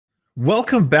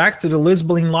Welcome back to the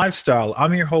Lisbon Lifestyle.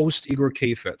 I'm your host, Igor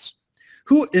Kafetz.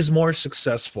 Who is more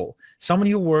successful?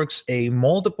 Somebody who works a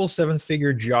multiple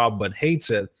seven-figure job but hates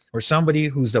it, or somebody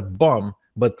who's a bum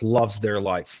but loves their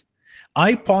life?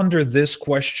 I ponder this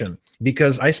question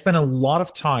because I spend a lot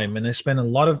of time and I spend a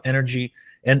lot of energy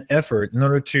and effort in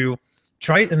order to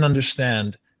try and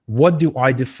understand what do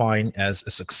I define as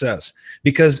a success.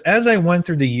 Because as I went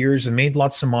through the years and made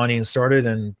lots of money and started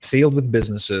and failed with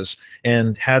businesses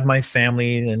and had my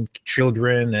family and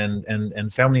children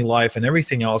and family life and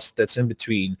everything else that's in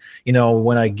between,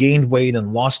 when I gained weight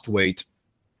and lost weight,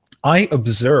 I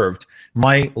observed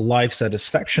my life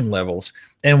satisfaction levels.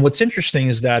 And what's interesting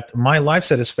is that my life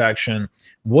satisfaction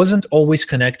wasn't always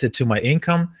connected to my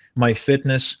income, my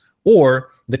fitness, or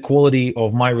the quality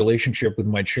of my relationship with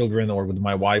my children or with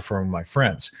my wife or my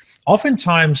friends.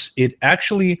 Oftentimes, it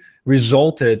actually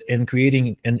resulted in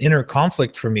creating an inner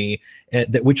conflict for me,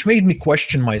 which made me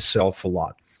question myself a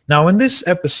lot. Now, in this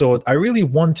episode, I really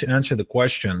want to answer the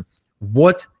question,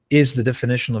 what is the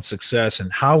definition of success and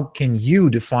how can you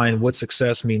define what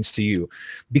success means to you?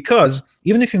 Because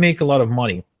even if you make a lot of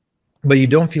money, but you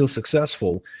don't feel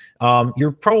successful,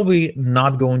 you're probably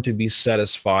not going to be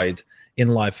satisfied in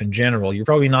life in general. You're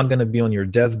probably not going to be on your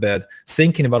deathbed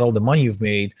thinking about all the money you've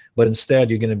made, but instead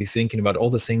you're going to be thinking about all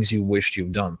the things you wished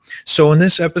you've done. So in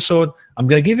this episode, I'm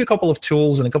going to give you a couple of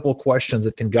tools and a couple of questions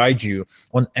that can guide you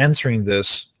on answering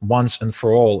this once and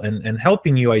for all and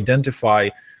helping you identify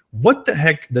what the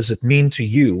heck does it mean to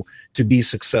you to be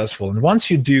successful. And once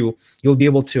you do, you'll be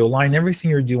able to align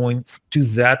everything you're doing to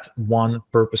that one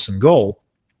purpose and goal.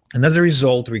 And as a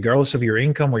result, regardless of your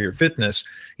income or your fitness,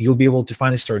 you'll be able to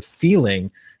finally start feeling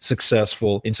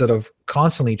successful instead of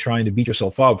constantly trying to beat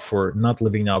yourself up for not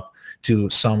living up to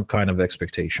some kind of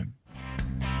expectation.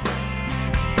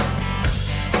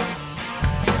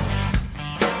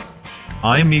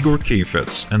 I'm Igor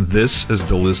Kafetz, and this is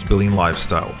the List Building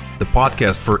Lifestyle, the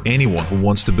podcast for anyone who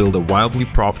wants to build a wildly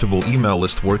profitable email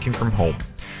list working from home.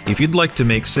 If you'd like to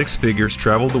make six figures,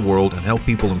 travel the world, and help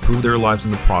people improve their lives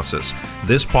in the process,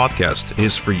 this podcast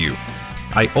is for you.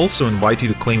 I also invite you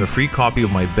to claim a free copy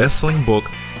of my best-selling book,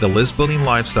 The List Building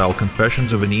Lifestyle: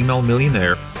 Confessions of an Email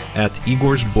Millionaire, at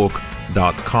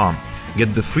igorsbook.com.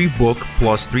 Get the free book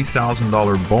plus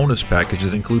 $3,000 bonus package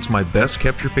that includes my best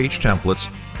capture page templates,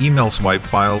 email swipe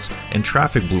files, and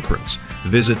traffic blueprints.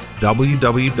 Visit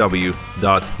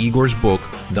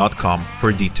www.igorsbook.com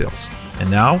for details.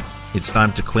 And now, it's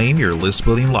time to claim your list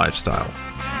building lifestyle.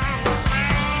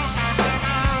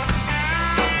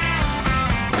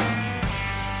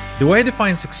 The way I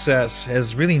define success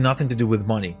has really nothing to do with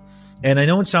money. And I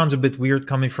know it sounds a bit weird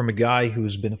coming from a guy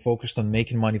who's been focused on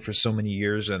making money for so many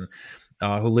years and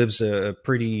who lives a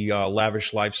pretty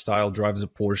lavish lifestyle, drives a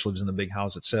Porsche, lives in a big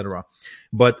house, etc.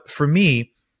 But for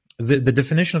me, the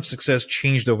definition of success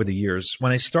changed over the years.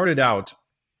 When I started out,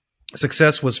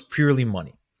 success was purely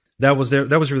money. That was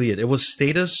really it. It was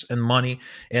status and money.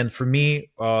 And for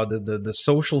me, the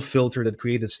social filter that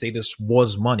created status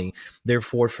was money.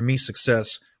 Therefore, for me,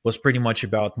 success was pretty much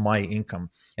about my income.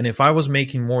 And if I was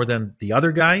making more than the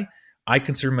other guy, I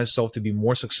consider myself to be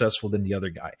more successful than the other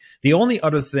guy. The only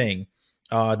other thing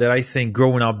that I think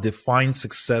growing up defined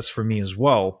success for me as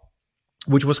well,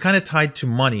 which was kind of tied to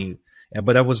money,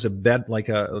 but that was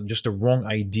just a wrong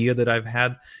idea that I've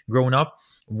had growing up,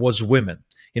 was women.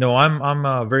 I'm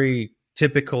a very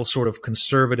typical sort of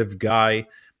conservative guy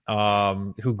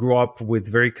who grew up with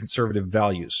very conservative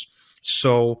values.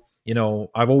 So,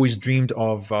 I've always dreamed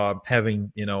of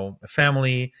having, a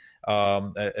family,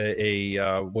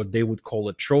 what they would call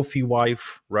a trophy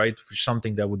wife, right? Which is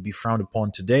something that would be frowned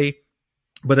upon today.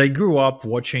 But I grew up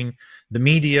watching the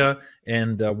media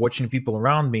and watching people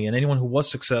around me, and anyone who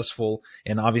was successful.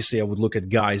 And obviously I would look at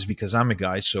guys because I'm a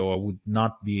guy, so I would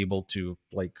not be able to,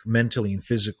 like, mentally and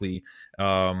physically,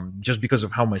 just because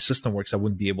of how my system works, I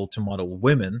wouldn't be able to model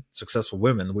women, successful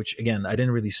women, which again, I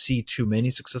didn't really see too many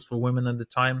successful women at the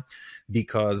time,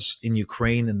 because in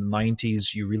Ukraine in the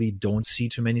 90s, you really don't see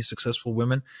too many successful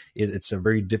women. It's a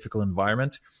very difficult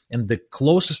environment. And the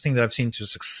closest thing that I've seen to a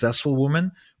successful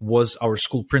woman was our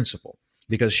school principal,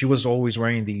 because she was always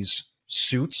wearing these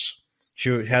suits. She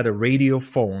had a radio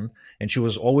phone and she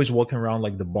was always walking around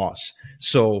like the boss.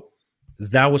 So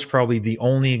that was probably the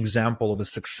only example of a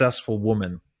successful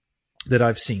woman that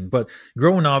I've seen. But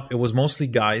growing up, it was mostly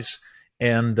guys.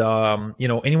 And,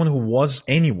 anyone who was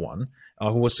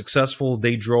successful,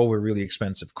 they drove a really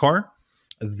expensive car.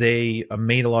 They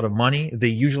made a lot of money. They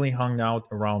usually hung out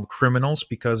around criminals,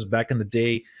 because back in the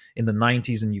day, in the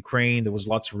 90s in Ukraine, there was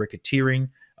lots of racketeering.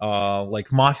 Like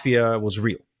mafia was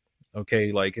real.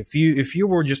 Okay, like if you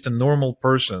were just a normal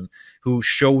person who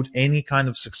showed any kind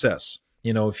of success,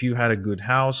 if you had a good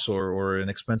house or an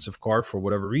expensive car for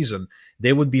whatever reason,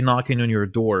 they would be knocking on your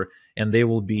door and they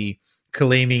will be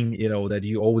claiming, that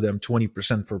you owe them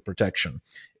 20% for protection.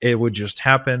 It would just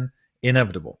happen,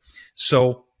 inevitable.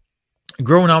 So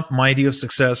growing up, my idea of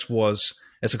success was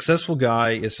a successful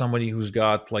guy is somebody who's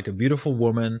got like a beautiful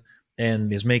woman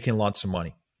and is making lots of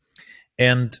money.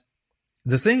 And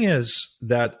the thing is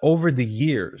that over the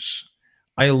years,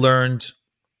 I learned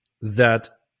that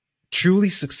truly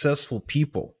successful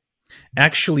people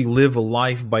actually live a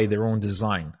life by their own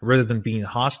design rather than being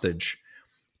hostage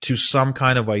to some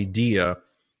kind of idea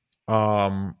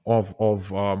of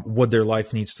what their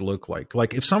life needs to look like.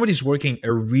 Like if somebody's working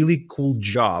a really cool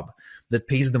job that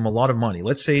pays them a lot of money,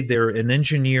 let's say they're an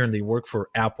engineer and they work for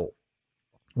Apple,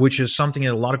 which is something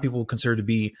that a lot of people consider to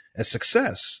be a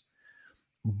success,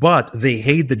 but they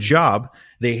hate the job,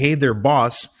 they hate their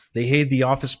boss, they hate the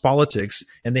office politics,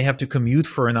 and they have to commute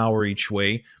for an hour each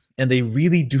way, and they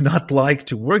really do not like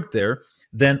to work there,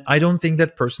 then I don't think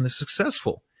that person is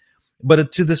successful.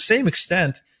 But to the same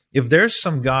extent, if there's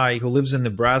some guy who lives in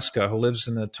Nebraska, who lives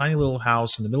in a tiny little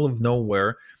house in the middle of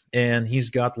nowhere, and he's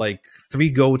got like 3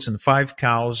 goats and 5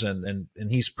 cows, and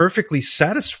he's perfectly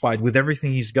satisfied with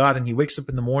everything he's got, and he wakes up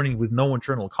in the morning with no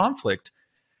internal conflict,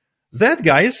 that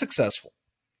guy is successful.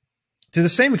 To the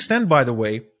same extent, by the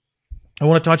way, I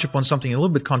want to touch upon something a little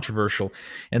bit controversial,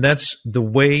 and that's the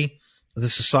way the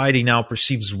society now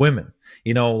perceives women.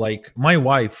 Like my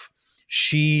wife,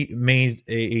 she made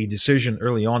a decision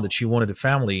early on that she wanted a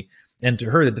family, and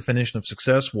to her, the definition of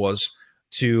success was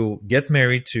to get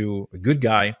married to a good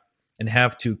guy and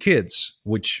have 2 kids,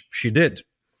 which she did.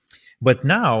 But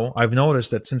now I've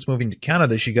noticed that since moving to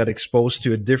Canada, she got exposed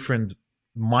to a different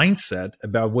mindset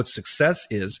about what success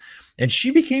is, and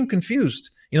she became confused.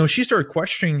 She started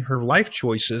questioning her life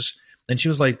choices, and she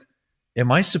was like,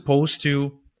 am I supposed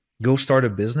to go start a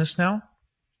business now?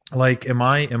 Like, am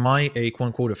I a quote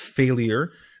unquote a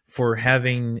failure for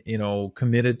having,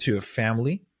 committed to a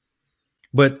family?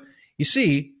 But you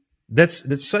see,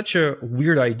 that's such a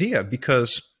weird idea,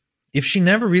 because if she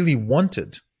never really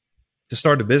wanted to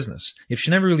start a business, if she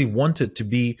never really wanted to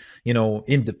be,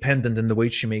 independent in the way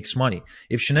she makes money,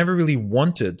 if she never really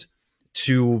wanted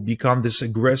to become this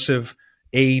aggressive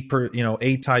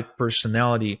A-type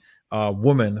personality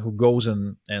woman who goes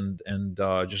and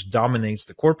just dominates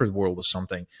the corporate world or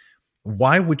something,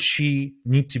 why would she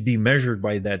need to be measured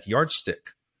by that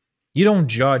yardstick? You don't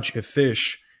judge a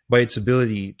fish by its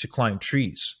ability to climb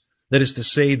trees. That is to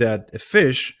say that a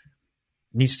fish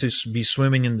needs to be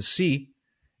swimming in the sea,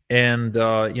 and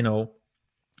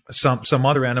some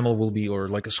other animal will be, or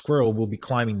like a squirrel will be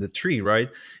climbing the tree, right?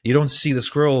 You don't see the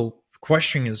squirrel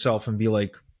questioning itself and be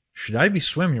like, should I be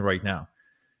swimming right now?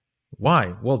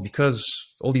 Why? Well,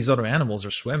 because all these other animals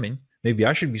are swimming. Maybe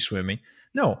I should be swimming.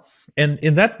 No. And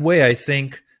in that way, I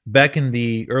think back in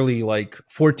the early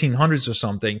 1400s or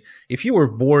something, if you were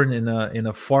born in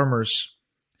a farmer's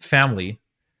family,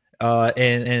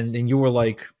 and you were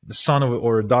like the son of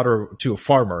or a daughter to a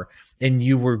farmer, and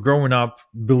you were growing up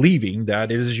believing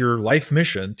that it is your life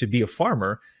mission to be a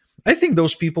farmer, I think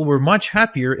those people were much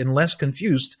happier and less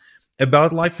confused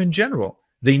about life in general.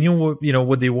 They knew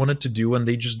what they wanted to do, and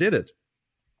they just did it,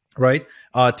 right?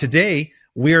 Today,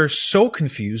 we're so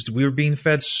confused. We're being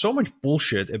fed so much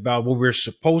bullshit about what we're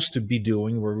supposed to be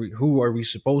doing, who are we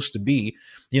supposed to be.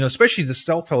 Especially the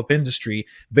self-help industry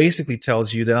basically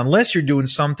tells you that unless you're doing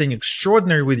something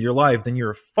extraordinary with your life, then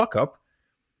you're a fuck up,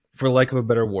 for lack of a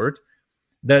better word.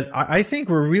 That I think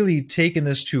we're really taking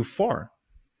this too far.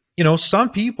 Some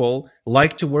people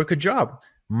like to work a job.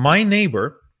 My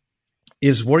neighbor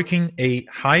is working a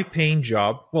high-paying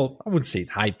job. Well, I wouldn't say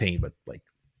high-paying, but like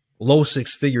low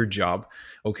 6-figure job,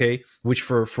 okay, which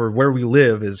for where we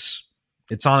live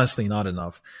it's honestly not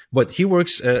enough. But he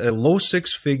works a low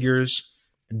 6 figures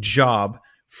job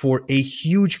for a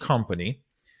huge company.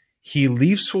 He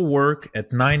leaves for work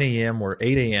at 9 a.m. or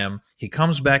 8 a.m. He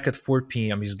comes back at 4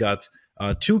 p.m. He's got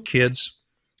 2 kids.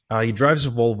 He drives a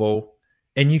Volvo,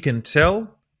 and you can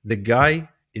tell the guy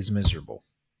is miserable.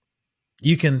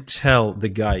 You can tell the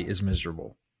guy is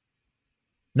miserable.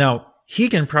 Now, he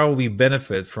can probably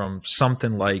benefit from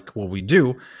something like what we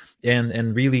do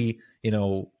and really,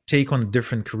 take on a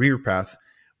different career path.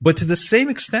 But to the same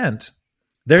extent,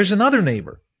 there's another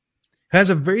neighbor who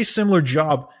has a very similar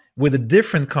job with a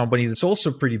different company that's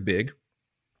also pretty big.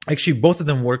 Actually, both of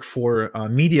them work for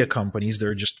media companies.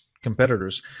 They're just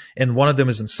competitors. And one of them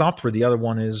is in software. The other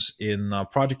one is in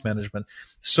project management.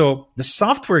 So the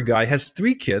software guy has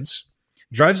 3 kids,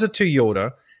 drives a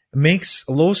Toyota, makes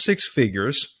low 6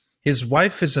 figures. His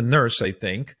wife is a nurse, I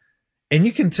think, and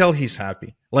you can tell he's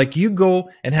happy. Like, you go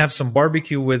and have some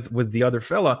barbecue with the other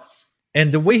fella,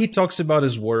 and the way he talks about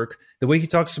his work, the way he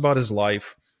talks about his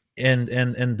life, and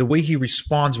the way he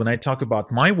responds when I talk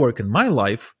about my work and my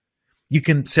life, you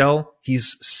can tell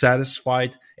he's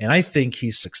satisfied, and I think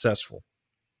he's successful.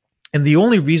 And the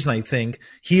only reason I think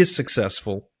he is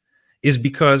successful is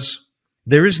because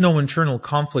there is no internal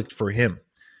conflict for him.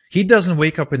 He doesn't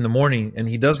wake up in the morning and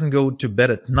he doesn't go to bed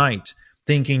at night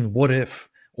thinking, what if?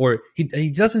 Or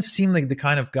he doesn't seem like the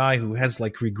kind of guy who has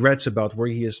like regrets about where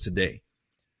he is today.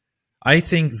 I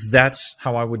think that's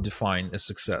how I would define a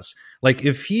success. Like,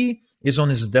 if he is on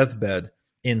his deathbed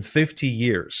in 50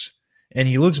 years and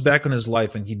he looks back on his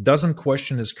life and he doesn't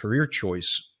question his career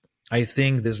choice, I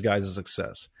think this guy's a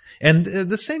success. And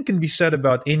the same can be said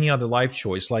about any other life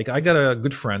choice. Like, I got a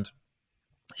good friend.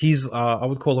 He's I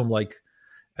would call him like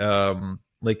a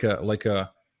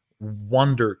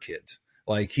wonder kid.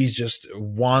 Like, he's just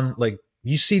one, like,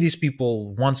 you see these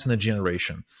people once in a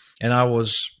generation. And I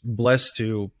was blessed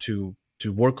to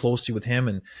work closely with him,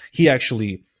 and he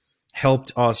actually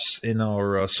helped us in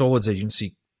our solids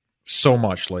agency so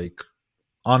much. Like,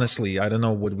 honestly, I don't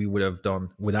know what we would have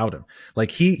done without him. Like,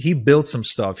 he built some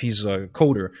stuff. He's a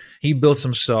coder. He built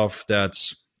some stuff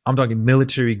that's, I'm talking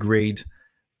military grade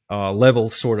level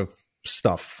sort of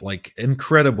stuff. Like,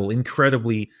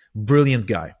 incredibly brilliant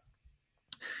guy.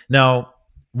 Now,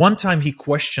 one time he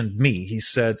questioned me. He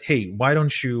said, hey, why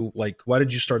did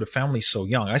you start a family so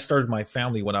young? I started my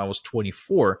family when I was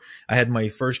 24. I had my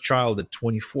first child at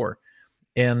 24.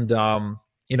 And,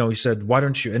 he said, why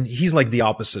don't you? And he's like the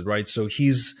opposite, right? So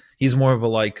he's more of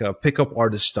a pickup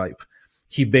artist type.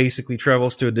 He basically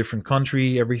travels to a different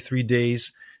country every 3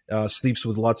 days, sleeps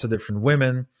with lots of different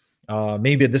women.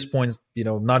 Maybe at this point,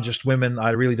 not just women. I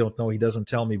really don't know. He doesn't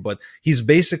tell me, but he's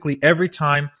basically, every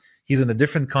time he's in a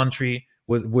different country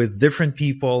with different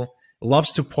people,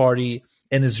 loves to party,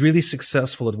 and is really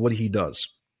successful at what he does.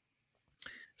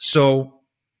 So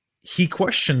he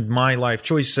questioned my life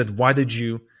choice. He said, why did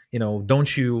you,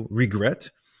 don't you regret?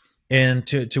 And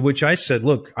to which I said,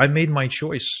 look, I made my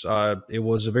choice. It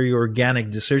was a very organic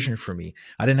decision for me.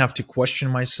 I didn't have to question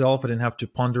myself. I didn't have to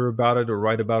ponder about it or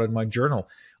write about it in my journal.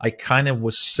 I kind of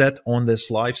was set on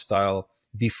this lifestyle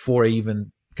before I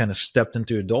even kind of stepped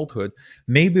into adulthood.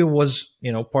 Maybe it was,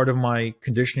 part of my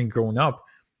conditioning growing up,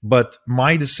 but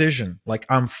my decision, like,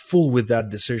 I'm full with that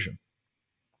decision.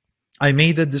 I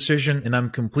made that decision and I'm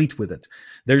complete with it.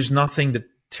 There's nothing that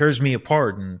tears me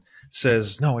apart and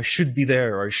says, no, I should be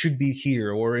there, or I should be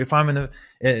here, or if I'm in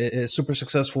a super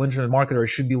successful internet marketer, I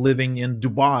should be living in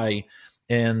Dubai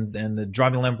and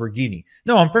driving a Lamborghini.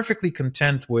 No, I'm perfectly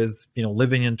content with,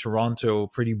 living in Toronto,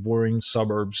 pretty boring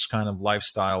suburbs kind of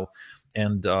lifestyle,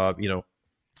 and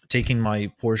taking my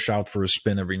Porsche out for a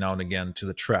spin every now and again to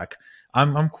the track.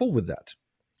 I'm cool with that,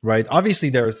 right? Obviously,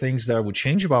 there are things that I would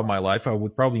change about my life. I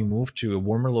would probably move to a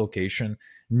warmer location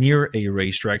near a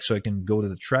racetrack so I can go to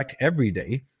the track every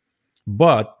day.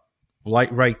 But like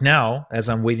right now, as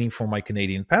I'm waiting for my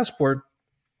Canadian passport,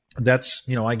 that's,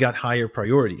 I got higher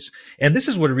priorities. And this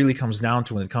is what it really comes down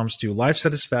to when it comes to life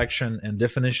satisfaction and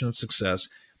definition of success.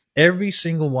 Every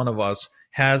single one of us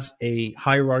has a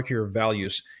hierarchy of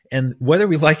values. And whether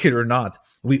we like it or not,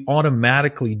 we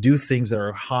automatically do things that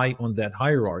are high on that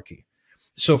hierarchy.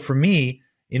 So for me,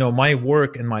 my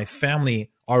work and my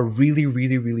family are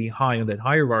really high on that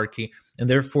hierarchy. And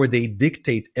therefore, they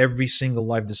dictate every single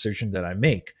life decision that I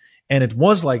make. And it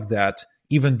was like that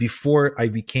even before I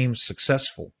became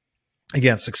successful.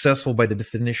 Again, successful by the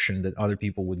definition that other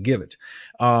people would give it.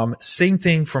 Same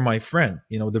thing for my friend,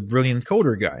 the brilliant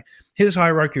coder guy. His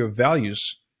hierarchy of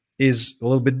values is a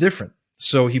little bit different.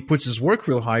 So he puts his work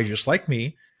real high, just like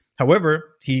me.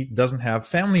 However, he doesn't have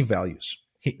family values.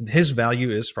 His value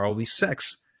is probably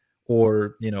sex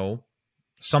or,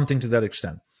 something to that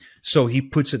extent. So he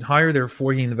puts it higher.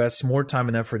 Therefore, he invests more time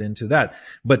and effort into that.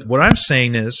 But what I'm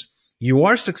saying is, you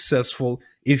are successful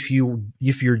if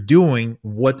you're doing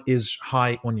what is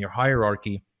high on your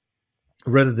hierarchy,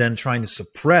 rather than trying to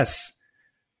suppress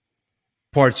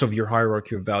parts of your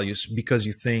hierarchy of values because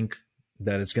you think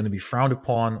that it's going to be frowned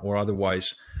upon or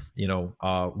otherwise,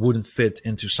 wouldn't fit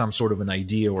into some sort of an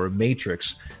idea or a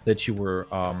matrix that you were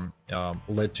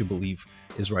led to believe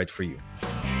is right for you.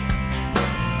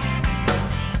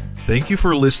 Thank you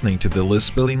for listening to the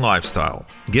List Building Lifestyle.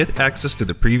 Get access to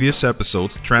the previous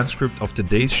episodes, transcript of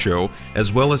today's show,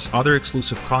 as well as other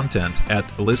exclusive content at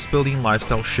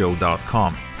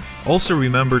listbuildinglifestyleshow.com. Also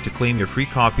remember to claim your free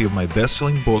copy of my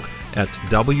best-selling book at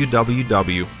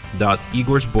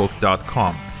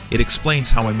www.igorsbook.com. It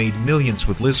explains how I made millions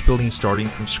with list building starting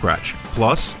from scratch.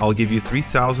 Plus, I'll give you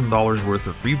 $3,000 worth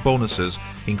of free bonuses,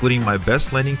 including my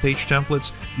best landing page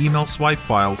templates, email swipe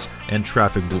files, and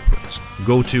traffic blueprints.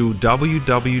 Go to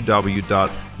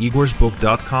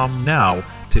www.igorsbook.com now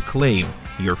to claim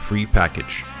your free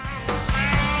package.